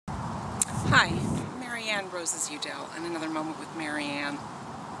Hi, Maryann Roses Udell, and another moment with Maryann.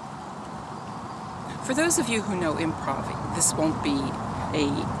 For those of you who know improv, this won't be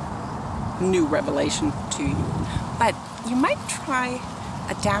a new revelation to you, but you might try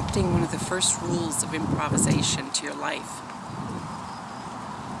adapting one of the first rules of improvisation to your life.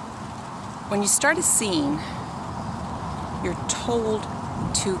 When you start a scene, you're told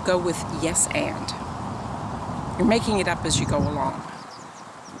to go with yes and. You're making it up as you go along.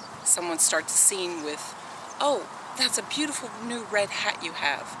 Someone starts a scene with, "Oh, that's a beautiful new red hat you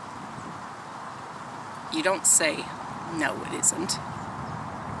have." You don't say, "No, it isn't."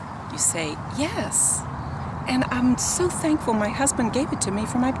 You say, "Yes, and I'm so thankful my husband gave it to me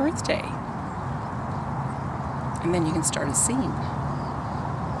for my birthday." And then you can start a scene.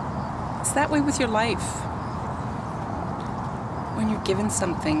 It's that way with your life. When you're given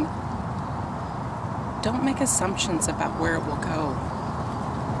something, don't make assumptions about where it will go,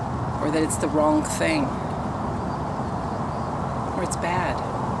 or that it's the wrong thing, or it's bad.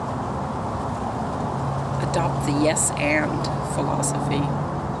 Adopt the yes and philosophy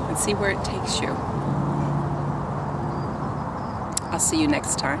and see where it takes you. I'll see you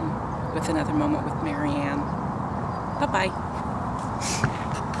next time with another moment with Maryann. Bye-bye.